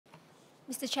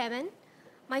Mr. Chairman,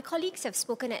 my colleagues have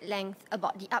spoken at length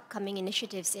about the upcoming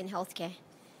initiatives in healthcare.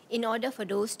 In order for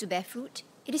those to bear fruit,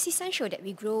 it is essential that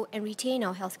we grow and retain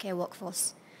our healthcare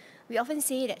workforce. We often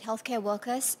say that healthcare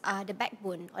workers are the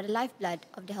backbone or the lifeblood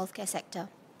of the healthcare sector.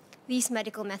 These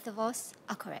medical metaphors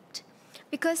are correct.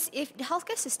 Because if the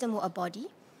healthcare system were a body,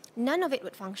 none of it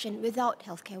would function without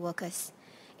healthcare workers.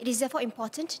 It is therefore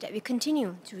important that we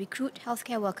continue to recruit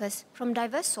healthcare workers from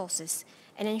diverse sources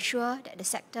and ensure that the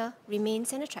sector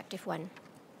remains an attractive one.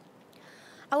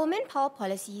 Our manpower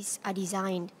policies are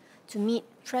designed to meet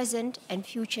present and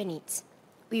future needs.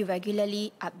 We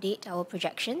regularly update our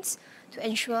projections to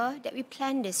ensure that we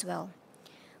plan this well.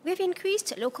 We have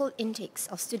increased local intakes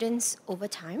of students over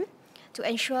time to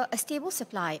ensure a stable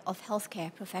supply of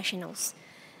healthcare professionals.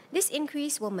 This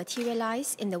increase will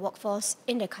materialize in the workforce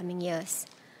in the coming years.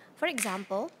 For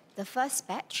example, the first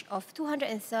batch of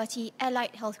 230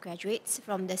 allied health graduates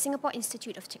from the Singapore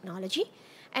Institute of Technology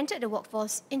entered the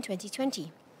workforce in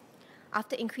 2020.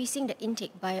 After increasing the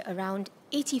intake by around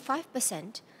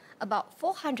 85%, about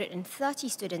 430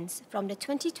 students from the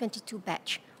 2022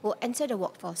 batch will enter the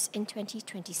workforce in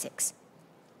 2026.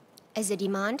 As the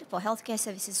demand for healthcare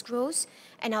services grows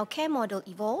and our care model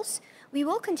evolves, we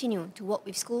will continue to work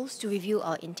with schools to review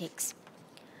our intakes.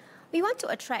 We want to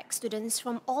attract students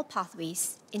from all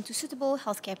pathways into suitable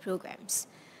healthcare programs.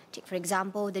 Take, for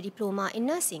example, the diploma in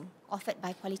nursing offered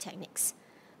by polytechnics.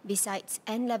 Besides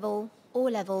N-level,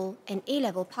 O-level, and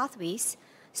A-level pathways,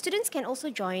 students can also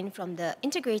join from the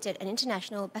integrated and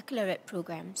international baccalaureate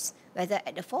programs, whether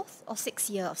at the 4th or 6th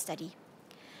year of study.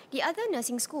 The other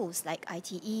nursing schools like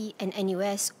ITE and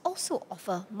NUS also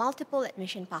offer multiple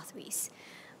admission pathways.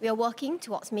 We are working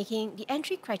towards making the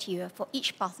entry criteria for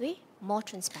each pathway more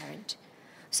transparent.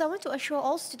 So I want to assure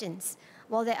all students,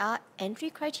 while there are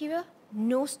entry criteria,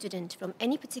 no student from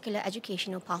any particular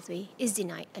educational pathway is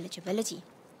denied eligibility.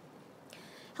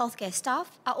 Healthcare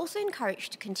staff are also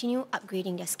encouraged to continue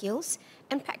upgrading their skills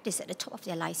and practice at the top of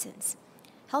their license.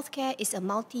 Healthcare is a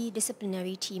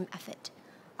multidisciplinary team effort.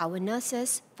 Our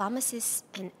nurses, pharmacists,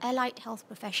 and allied health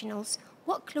professionals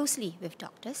work closely with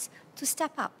doctors to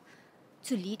step up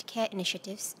to lead care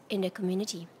initiatives in the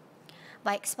community.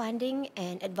 By expanding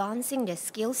and advancing their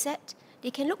skill set,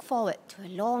 they can look forward to a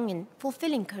long and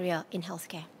fulfilling career in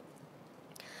healthcare.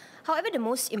 However, the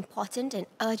most important and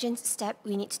urgent step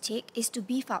we need to take is to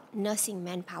beef up nursing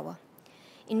manpower.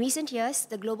 In recent years,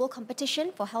 the global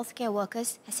competition for healthcare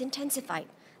workers has intensified,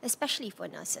 especially for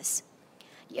nurses.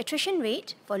 The attrition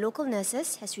rate for local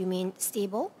nurses has remained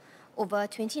stable over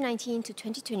 2019 to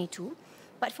 2022,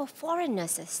 but for foreign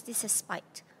nurses, this has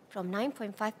spiked from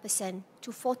 9.5%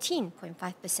 to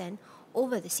 14.5%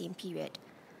 over the same period.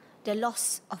 The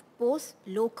loss of both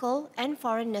local and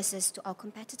foreign nurses to our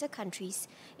competitor countries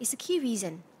is a key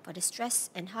reason for the stress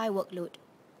and high workload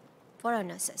for our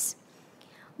nurses.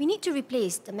 We need to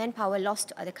replace the manpower lost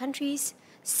to other countries,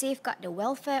 safeguard the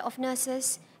welfare of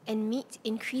nurses, and meet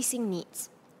increasing needs.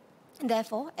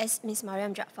 Therefore, as Ms.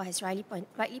 Mariam Jaafar has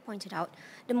rightly pointed out,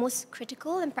 the most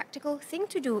critical and practical thing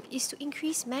to do is to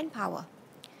increase manpower.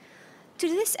 To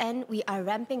this end, we are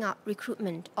ramping up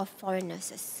recruitment of foreign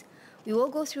nurses. We will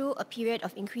go through a period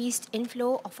of increased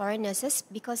inflow of foreign nurses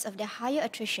because of their higher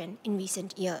attrition in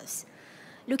recent years.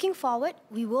 Looking forward,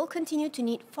 we will continue to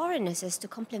need foreign nurses to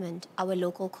complement our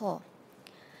local core.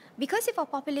 Because if our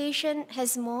population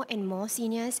has more and more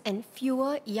seniors and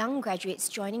fewer young graduates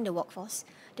joining the workforce,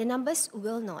 the numbers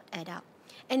will not add up,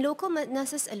 and local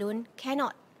nurses alone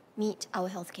cannot meet our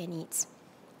healthcare needs.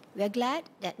 We are glad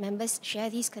that members share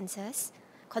these concerns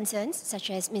such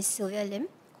as Ms. Sylvia Lim,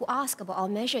 who asked about our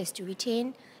measures to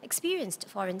retain experienced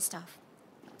foreign staff.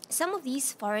 Some of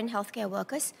these foreign healthcare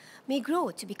workers may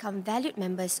grow to become valued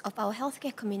members of our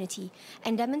healthcare community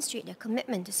and demonstrate their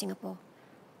commitment to Singapore.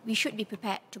 We should be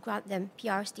prepared to grant them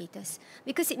PR status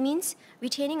because it means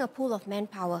retaining a pool of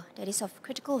manpower that is of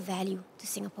critical value to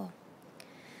Singapore.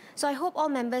 So I hope all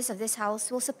members of this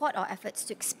House will support our efforts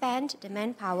to expand the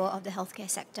manpower of the healthcare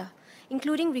sector,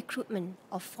 including recruitment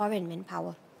of foreign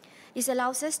manpower. This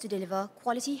allows us to deliver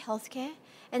quality healthcare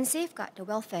and safeguard the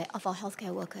welfare of our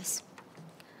healthcare workers.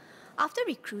 After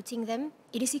recruiting them,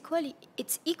 it's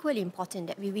equally important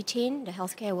that we retain the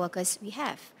healthcare workers we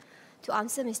have. To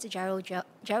answer Mr.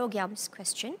 Gerald Giam's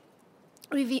question,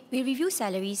 we review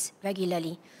salaries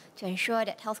regularly to ensure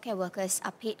that healthcare workers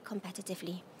are paid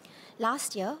competitively.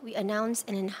 Last year, we announced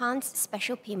an enhanced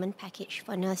special payment package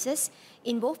for nurses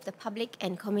in both the public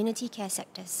and community care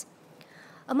sectors.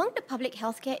 Among the public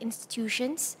healthcare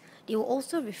institutions, they will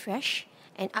also refresh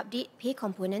and update pay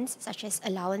components such as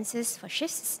allowances for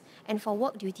shifts and for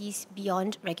work duties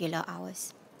beyond regular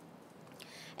hours.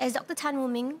 As Dr. Tan Woo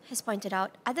Ming has pointed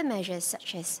out, other measures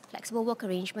such as flexible work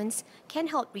arrangements can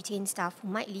help retain staff who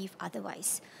might leave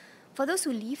otherwise. For those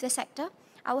who leave the sector,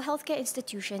 our healthcare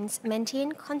institutions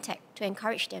maintain contact to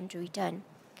encourage them to return.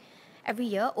 Every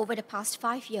year, over the past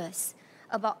 5 years,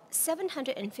 about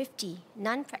 750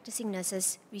 non-practicing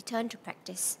nurses return to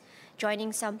practice,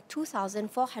 joining some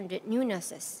 2,400 new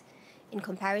nurses. In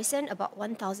comparison, about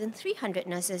 1,300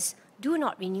 nurses do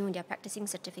not renew their practicing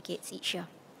certificates each year.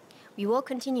 We will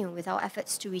continue with our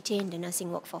efforts to retain the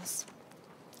nursing workforce.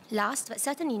 Last, but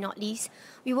certainly not least,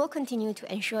 we will continue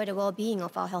to ensure the well-being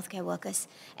of our healthcare workers,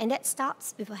 and that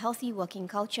starts with a healthy working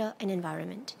culture and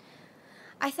environment.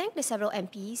 I thank the several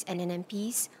MPs and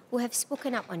NMPs who have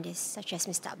spoken up on this, such as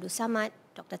Mr. Abdul Samad,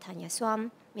 Dr. Tanya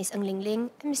Swam, Ms. Ng Ling Ling,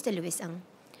 and Mr. Louis Ng.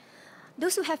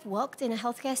 Those who have worked in a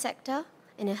healthcare sector,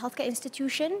 in a healthcare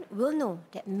institution, will know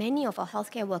that many of our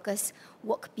healthcare workers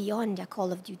work beyond their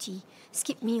call of duty,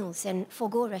 skip meals, and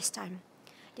forgo rest time.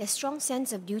 Their strong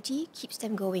sense of duty keeps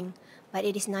them going, but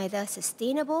it is neither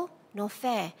sustainable nor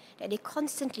fair that they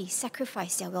constantly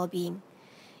sacrifice their well-being.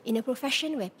 In a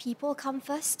profession where people come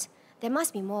first, there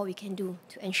must be more we can do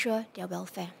to ensure their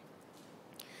welfare.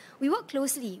 We work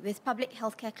closely with public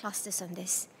healthcare clusters on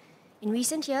this. In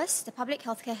recent years, the public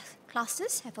healthcare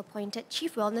clusters have appointed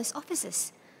chief wellness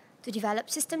officers to develop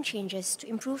system changes to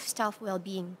improve staff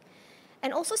well-being,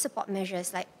 and also support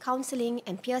measures like counselling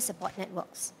and peer support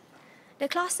networks. The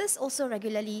clusters also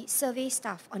regularly survey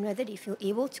staff on whether they feel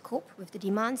able to cope with the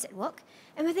demands at work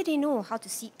and whether they know how to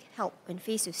seek help when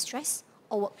faced with stress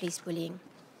or workplace bullying.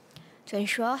 To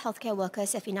ensure healthcare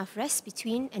workers have enough rest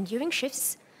between and during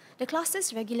shifts, the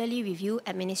clusters regularly review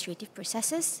administrative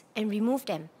processes and remove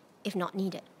them if not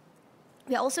needed.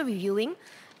 We are also reviewing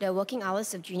the working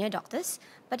hours of junior doctors,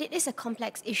 but it is a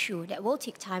complex issue that will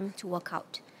take time to work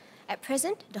out. At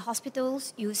present, the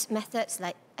hospitals use methods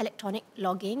like electronic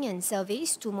logging and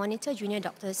surveys to monitor junior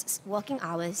doctors' working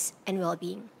hours and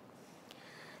well-being.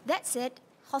 That said,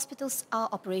 hospitals are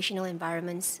operational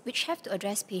environments which have to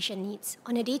address patient needs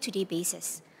on a day-to-day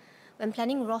basis. When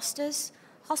planning rosters,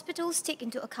 hospitals take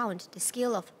into account the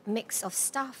scale of mix of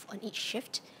staff on each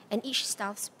shift and each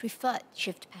staff's preferred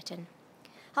shift pattern.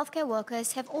 Healthcare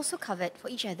workers have also covered for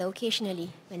each other occasionally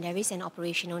when there is an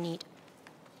operational need.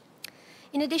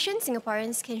 In addition,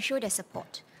 Singaporeans can show their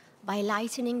support by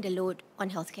lightening the load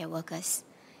on healthcare workers.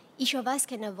 Each of us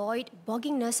can avoid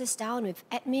bogging nurses down with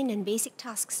admin and basic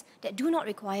tasks that do not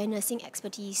require nursing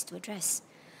expertise to address.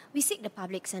 We seek the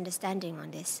public's understanding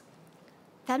on this.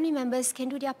 Family members can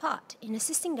do their part in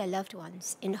assisting their loved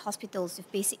ones in the hospitals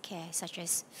with basic care such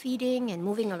as feeding and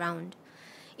moving around.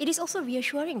 It is also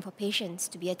reassuring for patients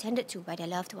to be attended to by their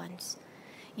loved ones.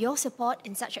 Your support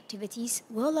in such activities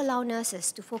will allow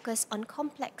nurses to focus on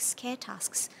complex care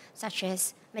tasks such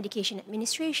as medication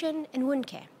administration and wound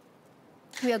care.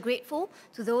 We are grateful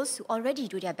to those who already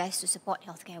do their best to support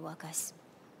healthcare workers.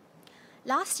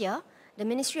 Last year, the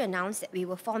Ministry announced that we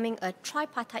were forming a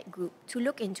tripartite group to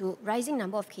look into rising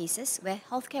number of cases where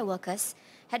healthcare workers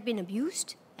had been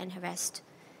abused and harassed.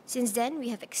 Since then, we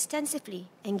have extensively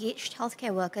engaged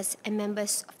healthcare workers and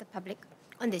members of the public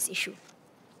on this issue.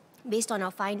 Based on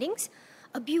our findings,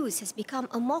 abuse has become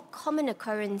a more common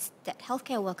occurrence that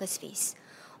healthcare workers face.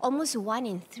 Almost 1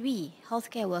 in 3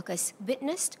 healthcare workers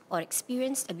witnessed or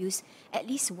experienced abuse at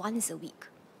least once a week.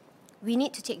 We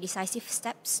need to take decisive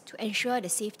steps to ensure the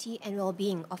safety and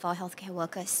well-being of our healthcare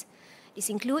workers. This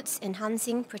includes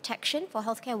enhancing protection for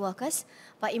healthcare workers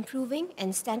by improving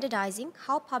and standardizing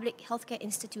how public healthcare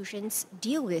institutions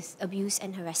deal with abuse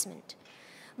and harassment.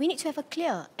 We need to have a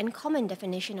clear and common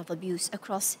definition of abuse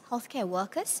across healthcare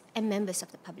workers and members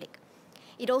of the public.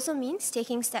 It also means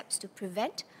taking steps to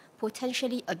prevent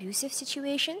potentially abusive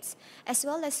situations, as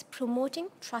well as promoting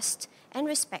trust and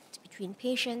respect between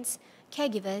patients,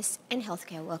 caregivers, and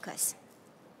healthcare workers.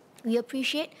 We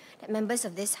appreciate that members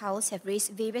of this House have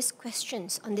raised various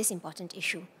questions on this important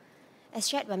issue. As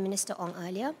shared by Minister Ong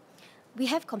earlier, we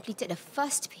have completed the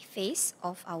first phase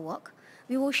of our work.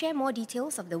 We will share more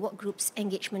details of the work group's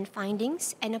engagement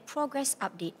findings and a progress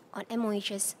update on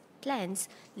MOH's plans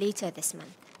later this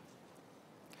month.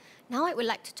 Now I would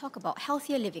like to talk about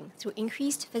healthier living through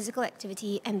increased physical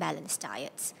activity and balanced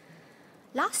diets.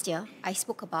 Last year, I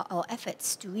spoke about our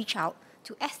efforts to reach out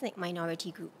to ethnic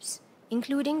minority groups,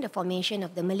 including the formation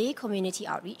of the Malay Community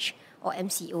Outreach or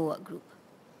MCO work group.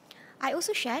 I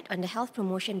also shared on the Health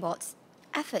Promotion Board's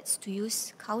efforts to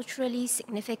use culturally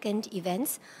significant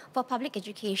events for public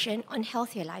education on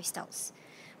healthier lifestyles.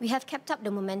 We have kept up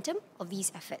the momentum of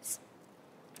these efforts.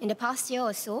 In the past year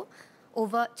or so,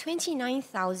 Over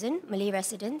 29,000 Malay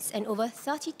residents and over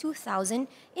 32,000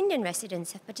 Indian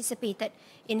residents have participated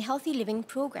in healthy living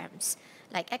programs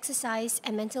like exercise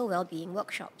and mental well-being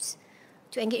workshops.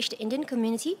 To engage the Indian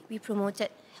community, we promoted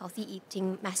healthy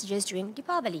eating messages during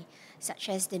Deepavali, such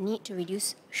as the need to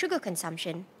reduce sugar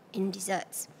consumption in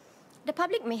desserts. The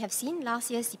public may have seen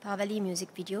last year's Deepavali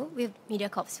music video with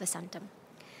MediaCorp's Vasantam.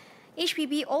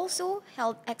 HPB also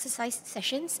held exercise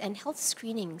sessions and health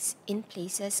screenings in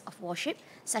places of worship,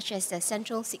 such as the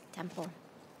Central Sikh Temple.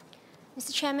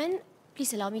 Mr. Chairman,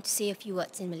 please allow me to say a few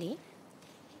words in Malay.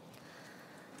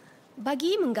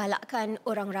 Bagi menggalakkan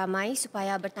orang ramai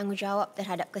supaya bertanggungjawab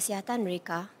terhadap kesihatan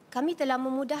mereka, kami telah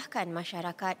memudahkan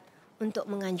masyarakat untuk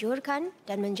menganjurkan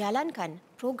dan menjalankan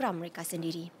program mereka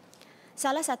sendiri.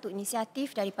 Salah satu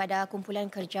inisiatif daripada Kumpulan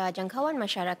Kerja Jangkauan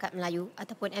Masyarakat Melayu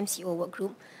ataupun MCO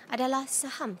Workgroup adalah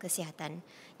saham kesihatan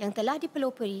yang telah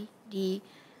dipelopori di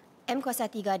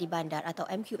M3 di Bandar atau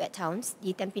M3 at Towns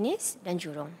di Tampines dan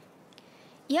Jurong.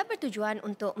 Ia bertujuan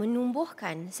untuk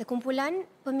menumbuhkan sekumpulan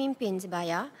pemimpin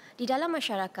sebaya di dalam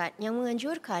masyarakat yang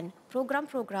menganjurkan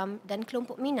program-program dan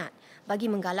kelompok minat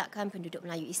bagi menggalakkan penduduk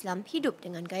Melayu Islam hidup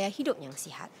dengan gaya hidup yang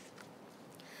sihat.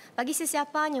 Bagi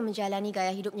sesiapa yang menjalani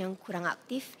gaya hidup yang kurang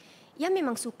aktif, ia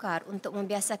memang sukar untuk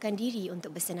membiasakan diri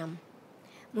untuk bersenam.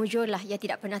 Mujurlah ia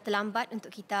tidak pernah terlambat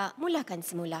untuk kita mulakan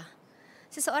semula.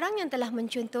 Seseorang yang telah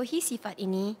mencontohi sifat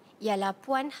ini ialah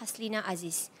Puan Haslina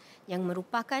Aziz yang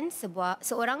merupakan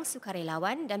seorang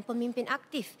sukarelawan dan pemimpin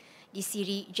aktif di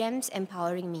siri GEMS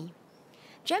Empowering Me.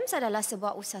 GEMS adalah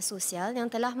sebuah usaha sosial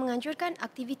yang telah menganjurkan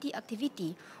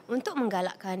aktiviti-aktiviti untuk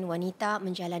menggalakkan wanita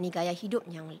menjalani gaya hidup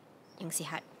yang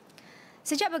sihat.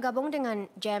 Sejak bergabung dengan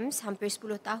GEMS hampir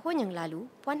 10 tahun yang lalu,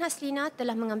 Puan Haslina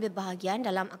telah mengambil bahagian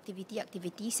dalam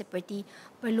aktiviti-aktiviti seperti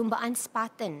perlumbaan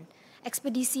Spartan,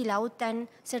 ekspedisi lautan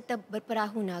serta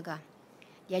berperahu naga.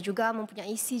 Dia juga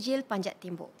mempunyai sijil panjat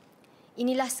tembok.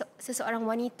 Inilah seseorang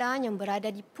wanita yang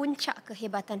berada di puncak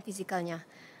kehebatan fizikalnya.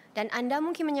 Dan anda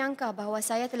mungkin menyangka bahawa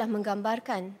saya telah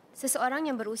menggambarkan seseorang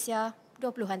yang berusia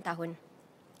 20-an tahun.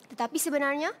 Tetapi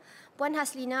sebenarnya, Puan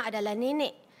Haslina adalah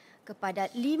nenek kepada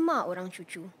 5 orang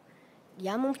cucu.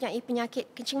 Dia mempunyai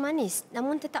penyakit kencing manis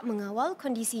namun tetap mengawal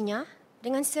kondisinya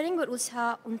dengan sering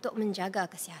berusaha untuk menjaga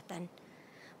kesihatan.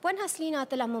 Puan Haslina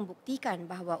telah membuktikan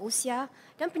bahawa usia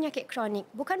dan penyakit kronik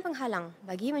bukan penghalang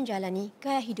bagi menjalani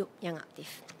gaya hidup yang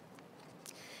aktif.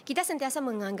 Kita sentiasa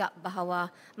menganggap bahawa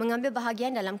mengambil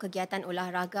bahagian dalam kegiatan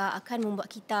olahraga akan membuat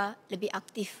kita lebih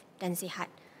aktif dan sihat.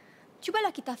 Cubalah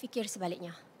kita fikir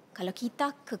sebaliknya. Kalau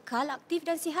kita kekal aktif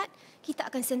dan sihat, kita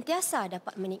akan sentiasa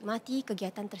dapat menikmati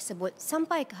kegiatan tersebut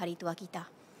sampai ke hari tua kita.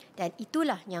 Dan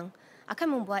itulah yang akan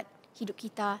membuat hidup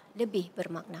kita lebih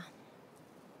bermakna.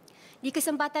 Di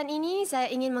kesempatan ini,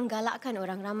 saya ingin menggalakkan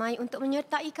orang ramai untuk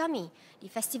menyertai kami di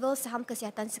Festival Saham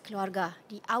Kesihatan Sekeluarga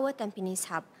di Our Tampines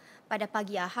Hub pada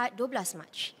pagi Ahad 12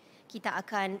 Mac. Kita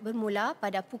akan bermula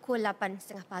pada pukul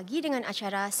 8.30 pagi dengan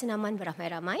acara senaman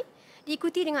beramai-ramai,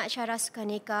 diikuti dengan acara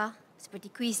sukaneka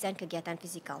seperti kuis dan kegiatan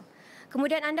fizikal.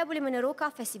 Kemudian anda boleh meneroka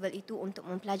festival itu untuk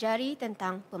mempelajari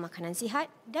tentang pemakanan sihat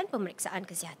dan pemeriksaan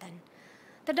kesihatan.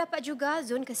 Terdapat juga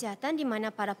zon kesihatan di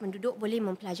mana para penduduk boleh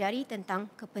mempelajari tentang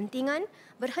kepentingan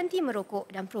berhenti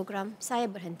merokok dan program Saya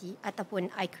Berhenti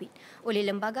ataupun I Quit oleh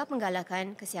Lembaga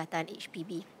Penggalakan Kesihatan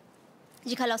HPB.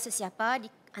 Jikalau sesiapa di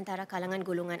antara kalangan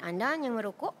golongan anda yang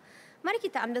merokok, mari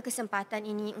kita ambil kesempatan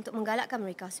ini untuk menggalakkan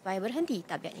mereka supaya berhenti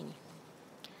tabiat ini.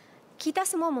 Kita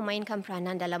semua memainkan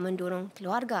peranan dalam mendorong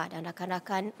keluarga dan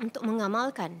rakan-rakan untuk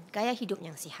mengamalkan gaya hidup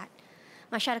yang sihat.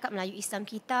 Masyarakat Melayu Islam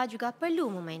kita juga perlu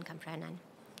memainkan peranan.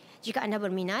 Jika anda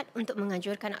berminat untuk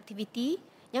menganjurkan aktiviti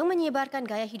yang menyebarkan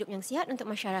gaya hidup yang sihat untuk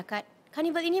masyarakat,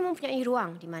 karnival ini mempunyai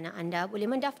ruang di mana anda boleh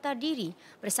mendaftar diri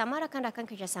bersama rakan-rakan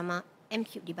kerjasama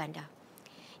MQ di bandar.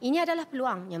 Ini adalah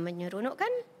peluang yang menyeronokkan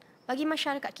bagi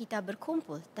masyarakat kita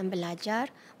berkumpul dan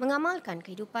belajar mengamalkan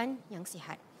kehidupan yang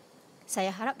sihat.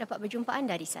 Saya harap dapat berjumpa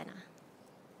anda di sana.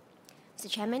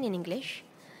 Mr. Chairman, in English,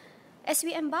 as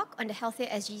we embark on the Healthier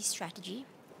SG strategy,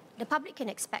 the public can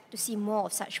expect to see more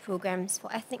of such programs for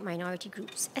ethnic minority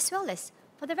groups as well as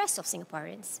for the rest of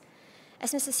Singaporeans.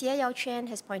 As Mr. Sia Yao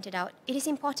Chen has pointed out, it is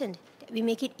important that we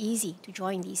make it easy to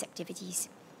join these activities.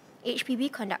 HPB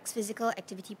conducts physical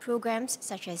activity programs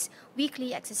such as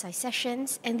weekly exercise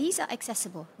sessions, and these are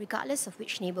accessible regardless of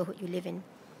which neighbourhood you live in.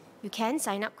 You can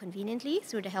sign up conveniently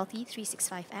through the Healthy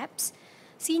 365 apps.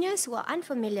 Seniors who are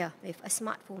unfamiliar with a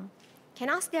smartphone can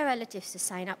ask their relatives to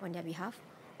sign up on their behalf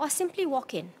or simply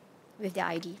walk in with their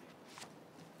ID.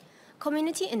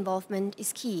 Community involvement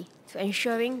is key to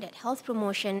ensuring that health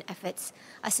promotion efforts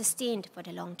are sustained for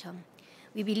the long term.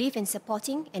 We believe in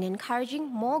supporting and encouraging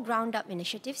more ground-up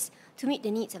initiatives to meet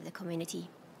the needs of the community.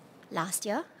 Last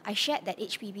year, I shared that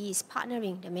HPB is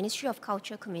partnering the Ministry of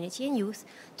Culture, Community and Youth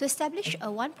to establish a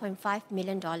 $1.5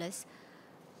 million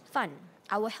fund,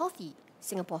 our Healthy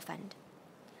Singapore Fund.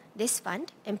 This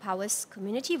fund empowers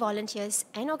community volunteers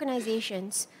and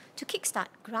organizations to kickstart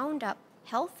ground-up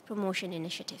health promotion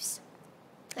initiatives.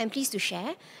 I'm pleased to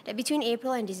share that between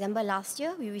April and December last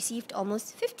year, we received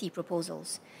almost 50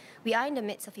 proposals. We are in the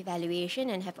midst of evaluation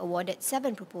and have awarded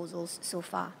 7 proposals so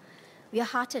far. We are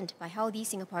heartened by how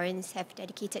these Singaporeans have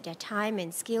dedicated their time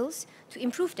and skills to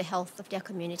improve the health of their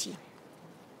community.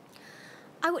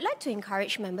 I would like to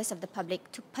encourage members of the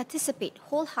public to participate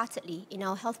wholeheartedly in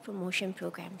our health promotion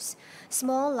programs.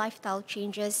 Small lifestyle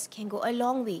changes can go a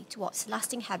long way towards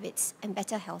lasting habits and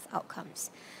better health outcomes.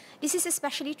 This is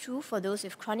especially true for those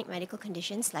with chronic medical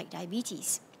conditions like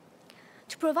diabetes.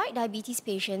 To provide diabetes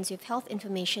patients with health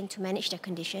information to manage their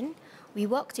condition, we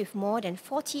worked with more than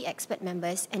 40 expert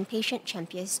members and patient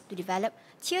champions to develop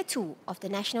Tier 2 of the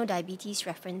National Diabetes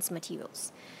Reference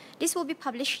Materials. This will be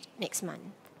published next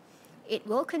month. It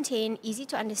will contain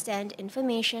easy-to-understand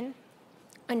information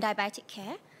on diabetic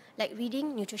care, like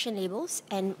reading nutrition labels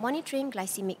and monitoring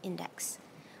glycemic index.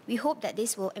 We hope that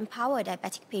this will empower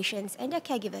diabetic patients and their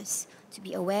caregivers to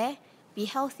be aware, be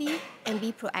healthy, and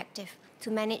be proactive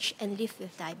to manage and live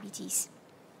with diabetes.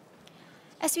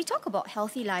 As we talk about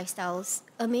healthy lifestyles,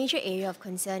 a major area of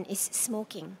concern is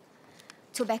smoking.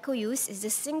 Tobacco use is the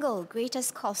single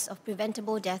greatest cause of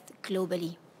preventable death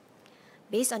globally.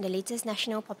 Based on the latest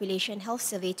National Population Health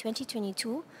Survey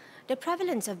 2022, the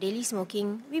prevalence of daily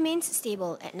smoking remains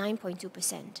stable at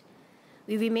 9.2%.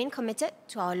 We remain committed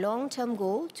to our long-term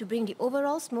goal to bring the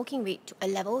overall smoking rate to a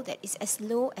level that is as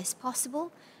low as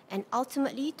possible and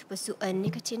ultimately to pursue a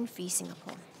nicotine-free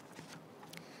Singapore.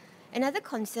 Another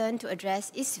concern to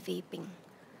address is vaping.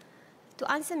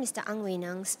 To answer Mr. Ang Wei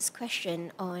Nang's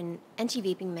question on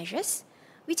anti-vaping measures,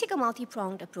 we take a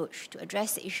multi-pronged approach to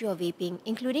address the issue of vaping,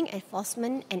 including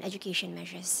enforcement and education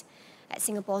measures. At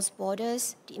Singapore's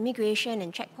borders, the Immigration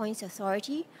and Checkpoints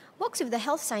Authority works with the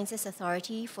Health Sciences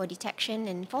Authority for detection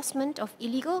and enforcement of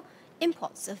illegal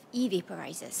imports of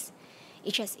e-vaporizers.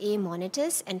 HSA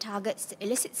monitors and targets the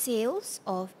illicit sales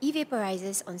of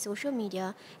e-vaporizers on social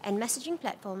media and messaging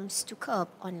platforms to curb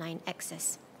online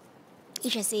access.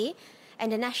 HSA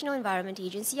and the National Environment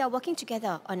Agency are working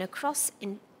together on a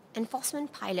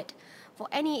cross-enforcement pilot for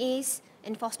NEA's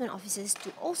enforcement officers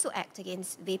to also act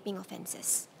against vaping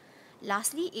offences.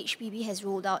 Lastly, HPB has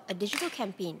rolled out a digital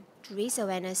campaign to raise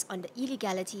awareness on the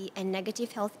illegality and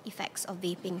negative health effects of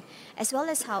vaping, as well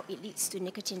as how it leads to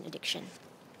nicotine addiction.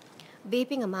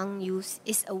 Vaping among youth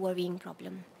is a worrying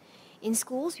problem. In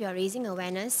schools, we are raising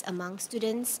awareness among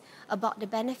students about the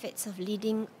benefits of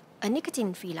leading a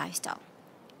nicotine-free lifestyle.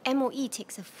 MOE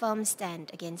takes a firm stand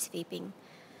against vaping.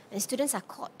 When students are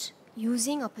caught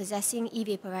using or possessing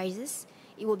e-vaporizers,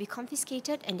 it will be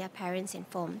confiscated and their parents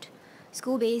informed.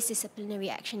 School-based disciplinary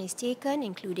action is taken,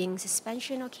 including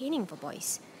suspension or caning for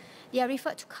boys. They are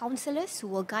referred to counsellors who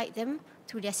will guide them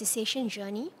through their cessation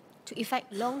journey to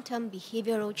effect long-term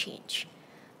behavioural change.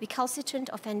 Recalcitrant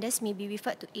offenders may be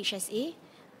referred to HSA,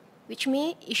 which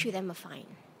may issue them a fine.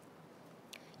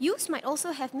 Youth might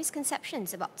also have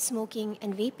misconceptions about smoking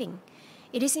and vaping.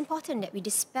 It is important that we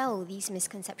dispel these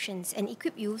misconceptions and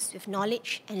equip youth with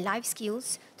knowledge and life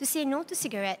skills to say no to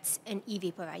cigarettes and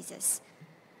e-vaporizers.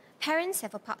 Parents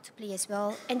have a part to play as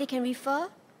well, and they can refer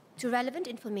to relevant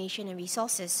information and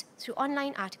resources through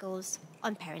online articles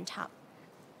on Parent Hub.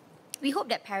 We hope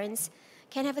that parents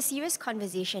can have a serious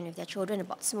conversation with their children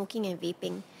about smoking and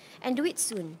vaping, and do it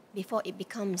soon before it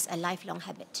becomes a lifelong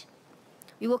habit.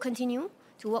 We will continue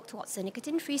to work towards a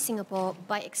nicotine-free Singapore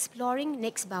by exploring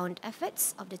next-bound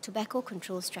efforts of the tobacco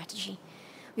control strategy.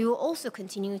 We will also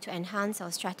continue to enhance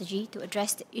our strategy to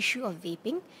address the issue of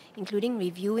vaping, including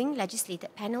reviewing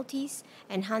legislated penalties,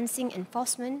 enhancing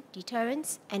enforcement,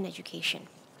 deterrence, and education.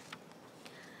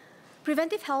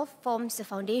 Preventive health forms the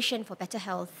foundation for better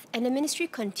health, and the Ministry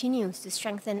continues to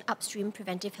strengthen upstream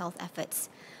preventive health efforts.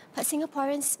 But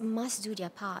Singaporeans must do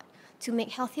their part to make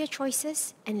healthier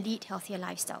choices and lead healthier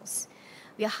lifestyles.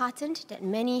 We are heartened that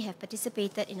many have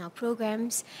participated in our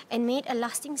programs and made a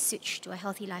lasting switch to a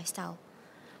healthy lifestyle.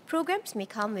 Programs may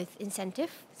come with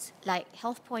incentives like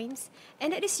health points,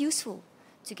 and it is useful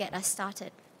to get us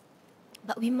started.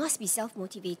 But we must be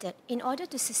self-motivated in order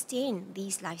to sustain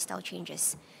these lifestyle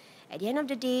changes. At the end of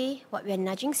the day, what we are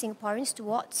nudging Singaporeans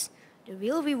towards, the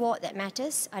real reward that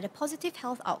matters, are the positive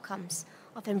health outcomes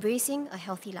of embracing a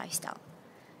healthy lifestyle.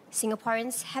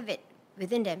 Singaporeans have it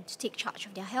within them to take charge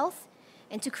of their health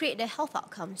and to create the health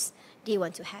outcomes they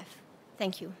want to have.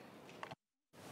 Thank you.